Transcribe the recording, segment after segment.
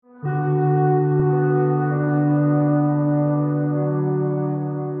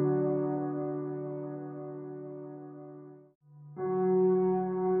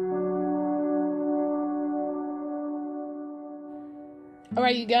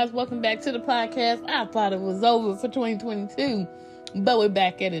right, you guys, welcome back to the podcast. I thought it was over for 2022, but we're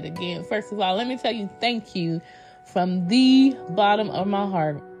back at it again. First of all, let me tell you thank you from the bottom of my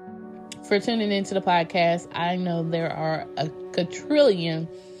heart for tuning into the podcast. I know there are a quadrillion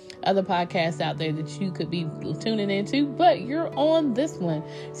other podcasts out there that you could be tuning into, but you're on this one.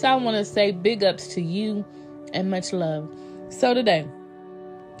 So I want to say big ups to you and much love. So today,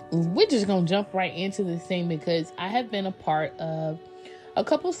 we're just going to jump right into this thing because I have been a part of a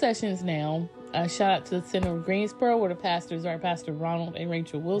couple sessions now. Shout out to the Center of Greensboro, where the pastors are Pastor Ronald and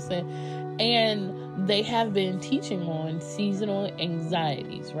Rachel Wilson. And they have been teaching on seasonal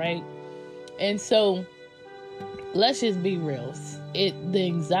anxieties, right? And so let's just be real. The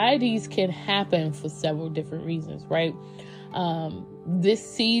anxieties can happen for several different reasons, right? This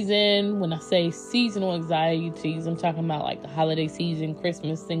season, when I say seasonal anxieties, I'm talking about like the holiday season,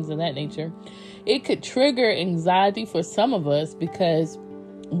 Christmas, things of that nature. It could trigger anxiety for some of us because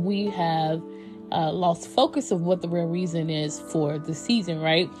we have lost focus of what the real reason is for the season,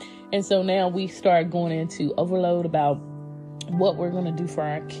 right? And so now we start going into overload about what we're going to do for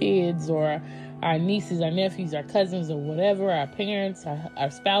our kids or our nieces, our nephews, our cousins, or whatever, our parents,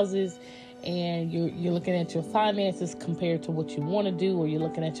 our spouses. And you're looking at your finances compared to what you want to do, or you're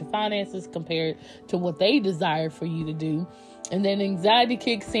looking at your finances compared to what they desire for you to do. And then anxiety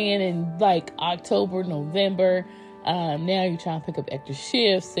kicks in like October, November. Now you're trying to pick up extra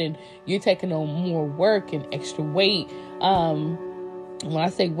shifts and you're taking on more work and extra weight. When I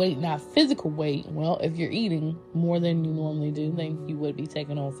say weight, not physical weight, well, if you're eating more than you normally do, then you would be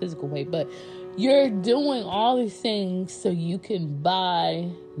taking on physical weight. But you're doing all these things so you can buy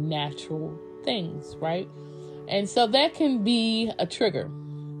natural things, right? And so that can be a trigger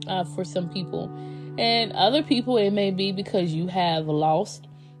for some people. And other people, it may be because you have lost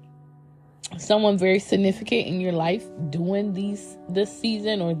someone very significant in your life during this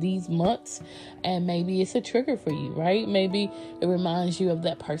season or these months, and maybe it's a trigger for you, right? Maybe it reminds you of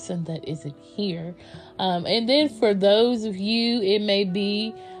that person that isn't here. And then for those of you, it may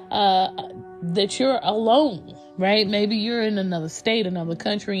be that you're alone, right? Maybe you're in another state, another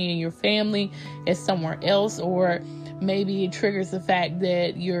country, and your family is somewhere else, or maybe it triggers the fact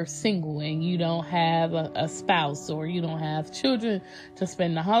that you're single and you don't have a spouse, or you don't have children to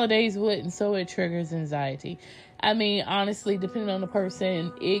spend the holidays with, and so it triggers anxiety. I mean, honestly, depending on the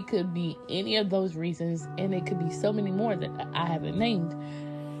person, it could be any of those reasons, and it could be so many more that I haven't named.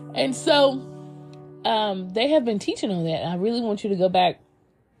 And so they have been teaching on that. I really want you to go back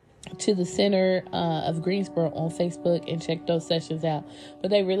to the Center of Greensboro on Facebook and check those sessions out. But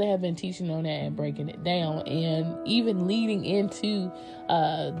they really have been teaching on that and breaking it down. And even leading into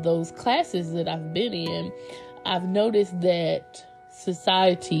those classes that I've been in, I've noticed that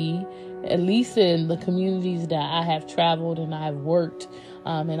society, at least in the communities that I have traveled and I've worked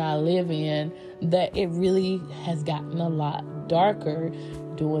and I live in, that it really has gotten a lot darker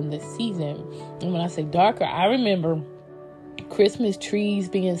during this season. And when I say darker, I remember Christmas trees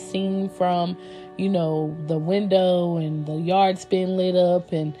being seen from, the window, and the yards being lit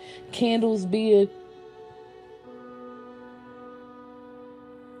up, and candles being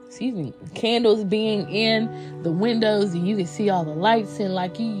in the windows, and you can see all the lights, and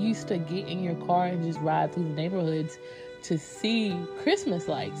like you used to get in your car and just ride through the neighborhoods to see Christmas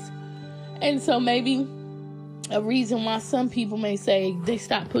lights. And so maybe a reason why some people may say they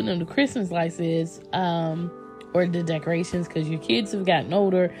stopped putting on the Christmas lights is or the decorations, because your kids have gotten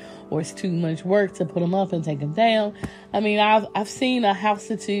older, or it's too much work to put them up and take them down. I mean, I've seen a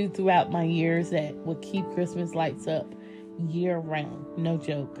house or two throughout my years that would keep Christmas lights up year round, no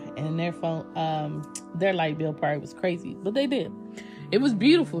joke. And their light bill probably was crazy, but they did. It was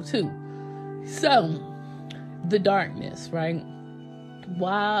beautiful too. So the darkness, right?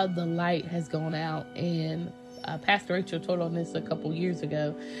 While the light has gone out, and Pastor Rachel told on this a couple years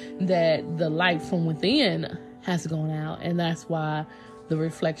ago, that the light from within has gone out, and that's why the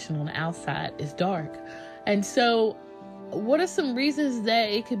reflection on the outside is dark. And so what are some reasons that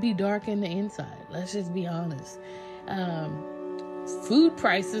it could be dark in the inside? Let's just be honest. Food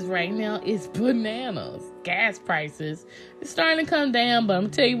prices right now is bananas. Gas prices, it's starting to come down, but I'm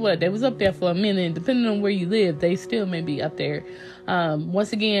gonna tell you what, they was up there for a minute. Depending on where you live, they still may be up there.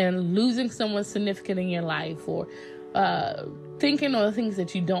 Once again, losing someone significant in your life, or thinking on the things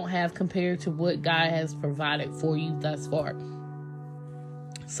that you don't have compared to what God has provided for you thus far.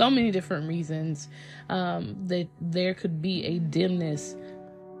 So many different reasons that there could be a dimness.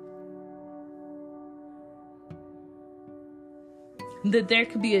 That there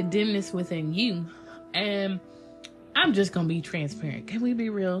could be a dimness within you. And I'm just going to be transparent. Can we be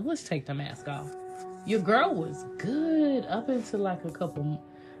real? Let's take the mask off. your girl was good up until like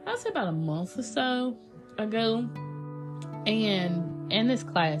I'd say about a month or so ago. And in this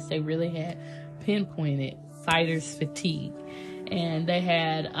class, they really had pinpointed fighter's fatigue. And they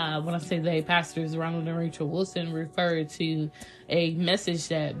had, when I say they, Pastors Ronald and Rachel Wilson referred to a message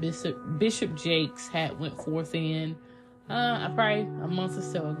that Bishop Jakes had went forth in probably a month or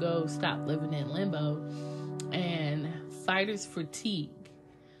so ago, Stop Living in Limbo. And fighter's fatigue.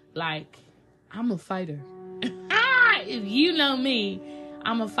 Like, I'm a fighter. If you know me,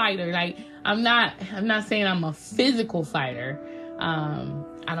 I'm a fighter. Like, I'm not saying I'm a physical fighter.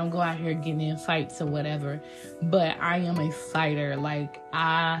 I don't go out here getting in fights or whatever, but I am a fighter. Like,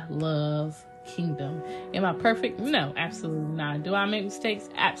 I love kingdom. Am I perfect? No, absolutely not. Do I make mistakes?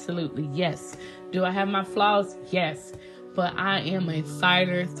 Absolutely, yes. Do I have my flaws? Yes. But I am a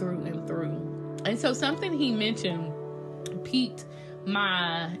fighter through and through. And so something he mentioned piqued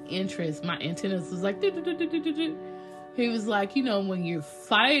my interest. My antennas was like, he was like, when you're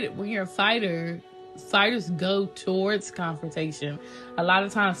a fighter, fighters go towards confrontation. A lot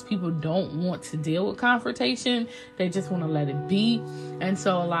of times people don't want to deal with confrontation. They just want to let it be. And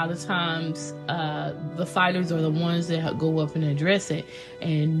so a lot of times the fighters are the ones that go up and address it.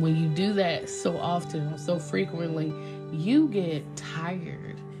 And when you do that so often or so frequently, you get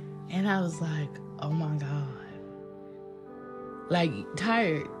tired. And I was like, oh my God. Like,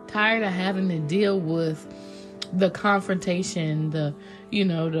 tired of having to deal with the confrontation, the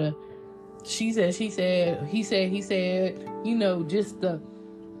she said, she said, he said, just the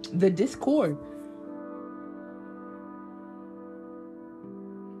discord.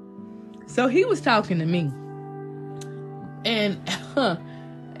 So he was talking to me. And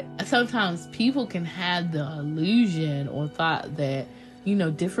sometimes people can have the illusion or thought that,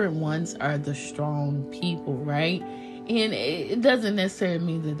 different ones are the strong people, right? And it doesn't necessarily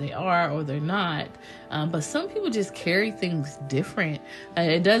mean that they are or they're not. But some people just carry things different.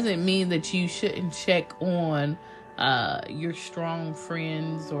 It doesn't mean that you shouldn't check on your strong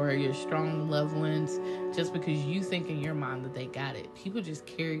friends or your strong loved ones just because you think in your mind that they got it. People just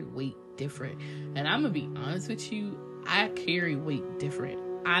carry weight different. And I'm going to be honest with you, I carry weight different.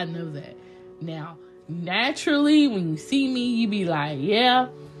 I know that. Now, naturally, when you see me, you be like, yeah.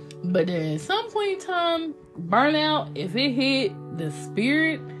 But then at some point in time, burnout, if it hit the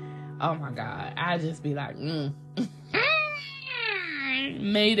spirit, oh my God, I just be like,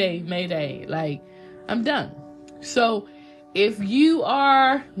 mayday. Like, I'm done. So if you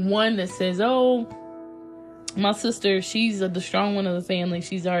are one that says, oh, my sister, she's the strong one of the family,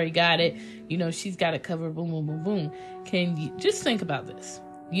 she's already got it, she's got it covered, boom, boom, boom, boom. Can you just think about this?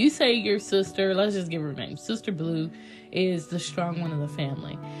 You say your sister, let's just give her a name, Sister Blue, is the strong one of the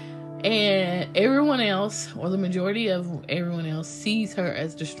family. And everyone else, or the majority of everyone else, sees her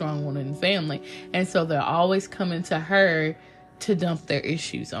as the strong one in the family. And so they're always coming to her to dump their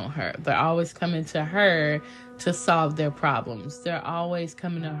issues on her. They're always coming to her to solve their problems. They're always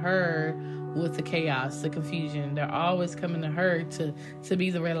coming to her with the chaos, the confusion. They're always coming to her to be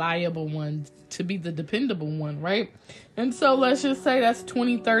the reliable one, to be the dependable one, right? And so let's just say that's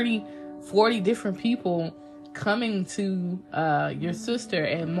 20, 30, 40 different people coming to your sister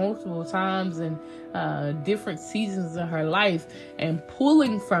at multiple times and different seasons of her life and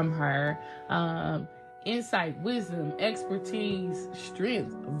pulling from her insight, wisdom, expertise,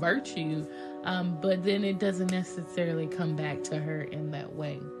 strength, virtue, but then it doesn't necessarily come back to her in that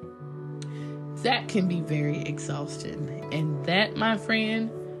way. That can be very exhausting, and that, my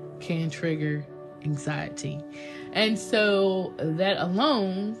friend, can trigger anxiety. And so that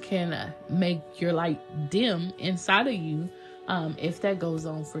alone can make your light dim inside of you if that goes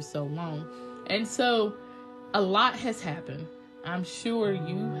on for so long. And so a lot has happened. I'm sure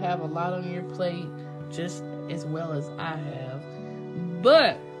you have a lot on your plate just as well as I have.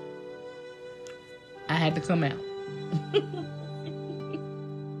 But I had to come out.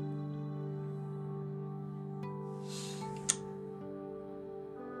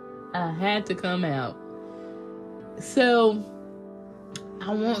 I had to come out. So,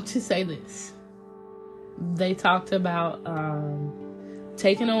 I want to say this. They talked about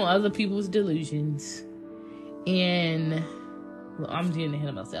taking on other people's delusions. And, well, I'm getting ahead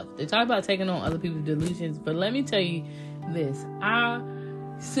of myself. They talked about taking on other people's delusions. But let me tell you this.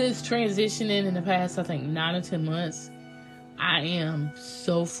 Since transitioning in the past, I think 9 or 10 months, I am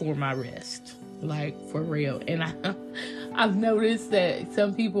so for my rest. Like, for real. And I've noticed that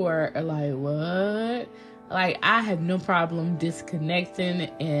some people are like, what? Like, I have no problem disconnecting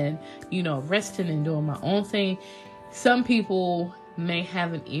and, resting and doing my own thing. Some people may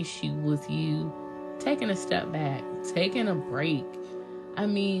have an issue with you taking a step back, taking a break. I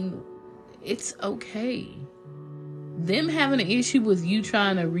mean, It's okay. Them having an issue with you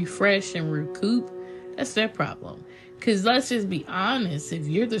trying to refresh and recoup, that's their problem. Because let's just be honest, if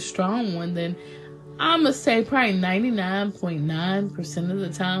you're the strong one, then I'm going to say probably 99.9% of the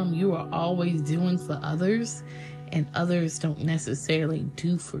time you are always doing for others, and others don't necessarily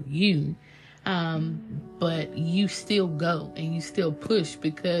do for you. But you still go and you still push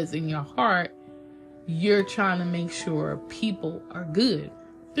because in your heart, you're trying to make sure people are good.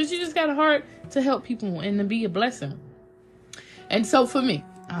 Because you just got a heart to help people and to be a blessing. And so for me,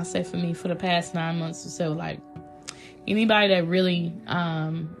 I'll say for me, for the past 9 months or so, like anybody that really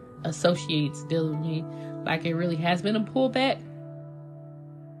associates dealing with me, like it really has been a pullback.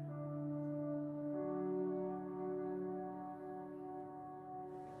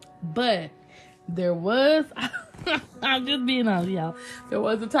 But there was, I'm just being honest, y'all. There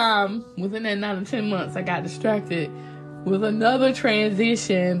was a time within that 9 or 10 months I got distracted with another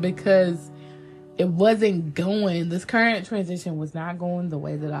transition because it wasn't going. This current transition was not going the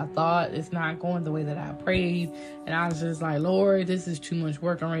way that I thought. It's not going the way that I prayed. And I was just like, Lord, this is too much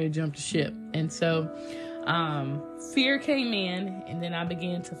work. I'm ready to jump the ship. And so fear came in, and then I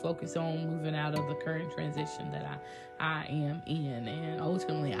began to focus on moving out of the current transition that I am in. And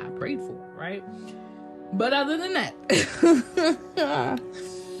ultimately I prayed for, right? But other than that,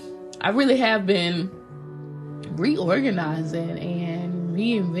 I really have been reorganizing and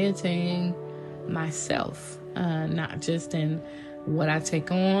reinventing myself, not just in what I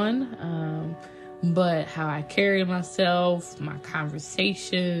take on, but how I carry myself, my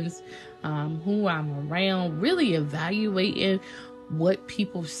conversations, who I'm around, really evaluating what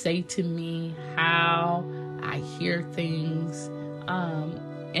people say to me, how I hear things,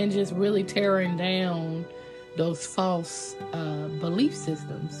 and just really tearing down those false belief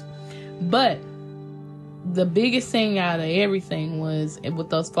systems. But the biggest thing out of everything was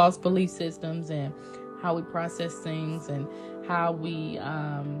with those false belief systems and how we process things and how we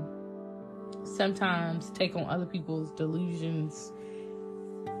sometimes take on other people's delusions.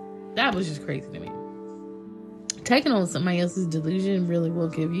 That was just crazy to me. Taking on somebody else's delusion really will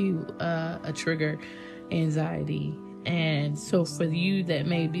give you a trigger anxiety. And so for you that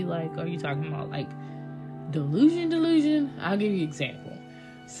may be like, are you talking about like delusion? I'll give you an example.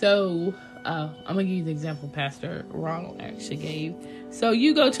 So I'm going to give you the example Pastor Ronald actually gave. So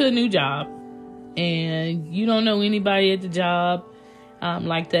you go to a new job and you don't know anybody at the job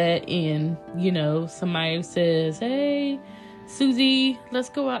like that. And, you know, somebody says, hey, Susie, let's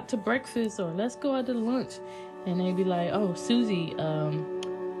go out to breakfast or let's go out to lunch. And they be like, oh, Susie,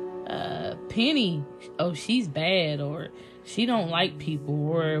 Penny, oh, she's bad or she don't like people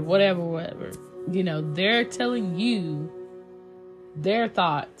or whatever. You know, they're telling you their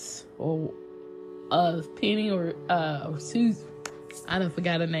thoughts or of Penny or Susie. I done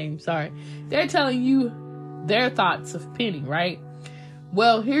forgot her name. Sorry. They're telling you their thoughts of Penny, right?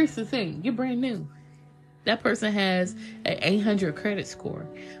 Well, here's the thing. You're brand new. That person has an 800 credit score.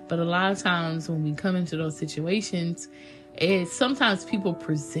 But a lot of times when we come into those situations, sometimes people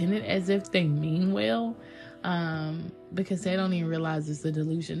present it as if they mean well, because they don't even realize it's a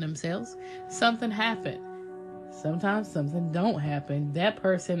delusion themselves. Something happened. Sometimes something don't happen. That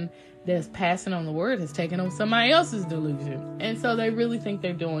person that's passing on the word has taken on somebody else's delusion. And so they really think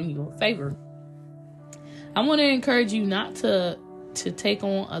they're doing you a favor. I want to encourage you not to take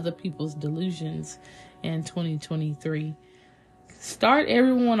on other people's delusions in 2023. Start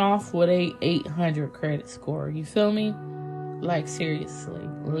everyone off with a 800 credit score. You feel me? Like, seriously.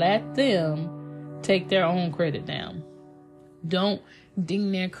 Let them take their own credit down. Don't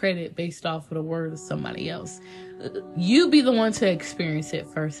ding their credit based off of the word of somebody else. You be the one to experience it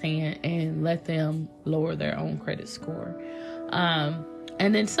firsthand and let them lower their own credit score.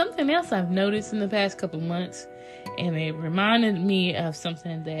 And then something else I've noticed in the past couple of months, and it reminded me of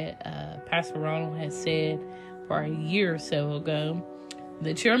something that Pastor Ronald had said for a year or so ago,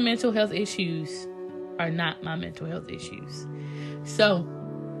 that your mental health issues are not my mental health issues. So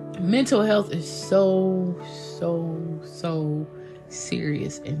mental health is so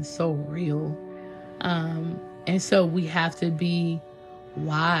serious and so real. And so we have to be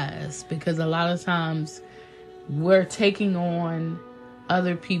wise, because a lot of times we're taking on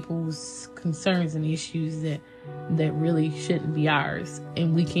other people's concerns and issues that really shouldn't be ours,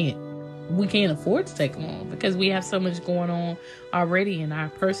 and we can't afford to take them on because we have so much going on already in our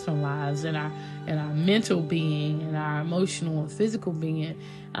personal lives and our mental being and our emotional and physical being,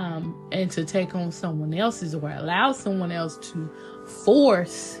 and to take on someone else's or allow someone else to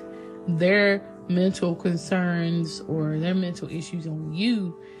force their mental concerns or their mental issues on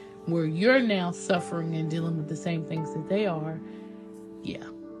you, where you're now suffering and dealing with the same things that they are. Yeah,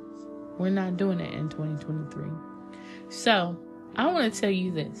 We're not doing it in 2023. So, I want to tell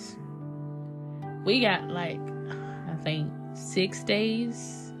you this. We got I think 6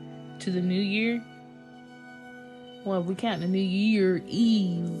 days to the new year. Well, if we count the New Year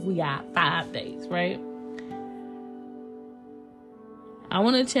Eve, we got 5 days, right? I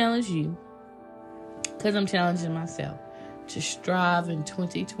want to challenge you, because I'm challenging myself, to strive in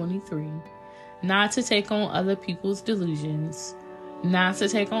 2023, not to take on other people's delusions, not to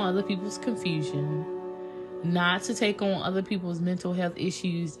take on other people's confusion, not to take on other people's mental health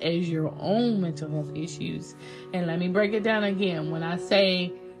issues as your own mental health issues. And let me break it down again. When I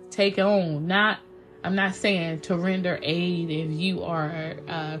say take on, I'm not saying to render aid if you are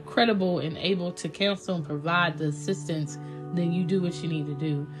credible and able to counsel and provide the assistance, then you do what you need to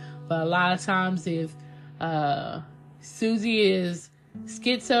do. But a lot of times if Susie is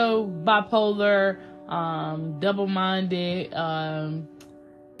schizo, bipolar, double-minded,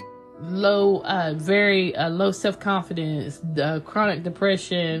 low self-confidence, chronic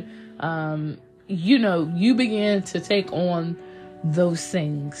depression, you begin to take on those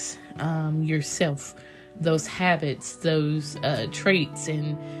things yourself, those habits, those traits,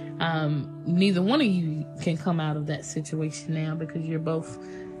 and neither one of you can come out of that situation now, because you're both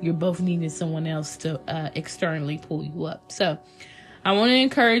needing someone else to externally pull you up. So I want to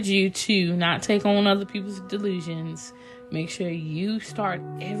encourage you to not take on other people's delusions. Make sure you start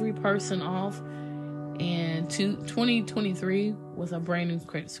every person off and 2023 with a brand new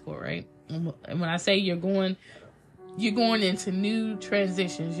credit score, right? And when I say you're going into new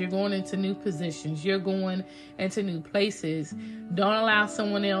transitions, you're going into new positions, you're going into new places, don't allow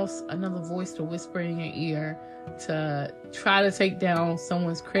someone else, another voice, to whisper in your ear to try to take down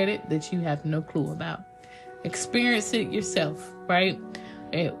someone's credit that you have no clue about. Experience it yourself, right?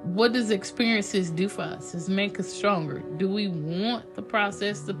 And what does experiences do for us? It's make us stronger. Do we want the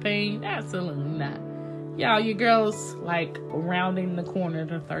process, the pain? Absolutely not. Y'all, your girl's rounding the corner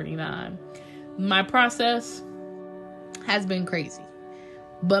to 39. My process has been crazy,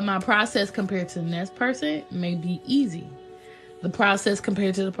 but my process compared to the next person may be easy. The process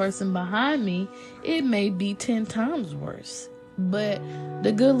compared to the person behind me, it may be 10 times worse. But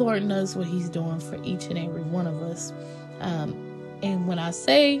the good Lord knows what he's doing for each and every one of us. And when I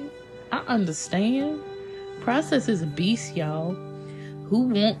say I understand, process is a beast, y'all. Who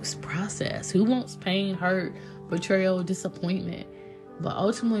wants process? Who wants pain, hurt, betrayal, disappointment? But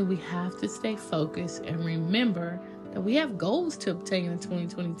ultimately, we have to stay focused and remember that we have goals to obtain in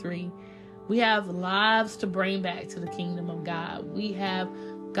 2023. We have lives to bring back to the kingdom of God. We have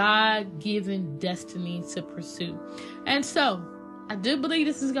God-given destiny to pursue. And so, I do believe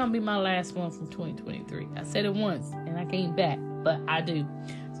this is going to be my last one from 2023. I said it once, and I came back, but I do.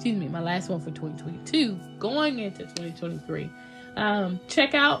 My last one for 2022, going into 2023.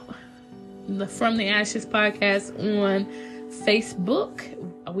 Check out the From the Ashes podcast on Facebook.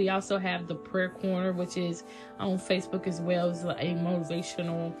 We also have the Prayer Corner, which is on Facebook as well as a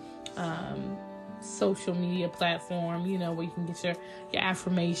motivational social media platform, where you can get your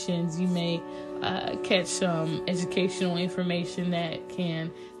affirmations. You may catch some educational information that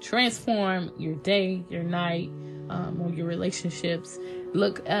can transform your day, your night, or your relationships.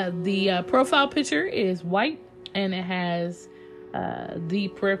 Look, the profile picture is white, and it has the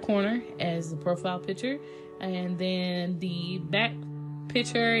Prayer Corner as the profile picture, and then the back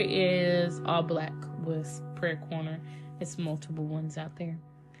picture is all black with Prayer Corner. It's multiple ones out there.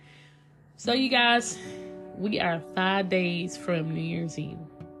 So you guys, we are 5 days from New Year's Eve.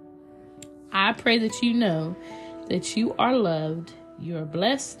 I pray that you know that you are loved, you're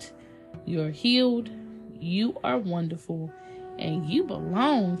blessed, you're healed, you are wonderful, and you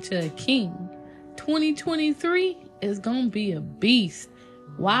belong to a king. 2023 is going to be a beast.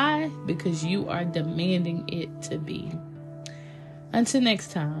 Why? Because you are demanding it to be. Until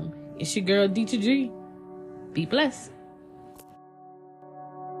next time, it's your girl, Deetra G. Be blessed.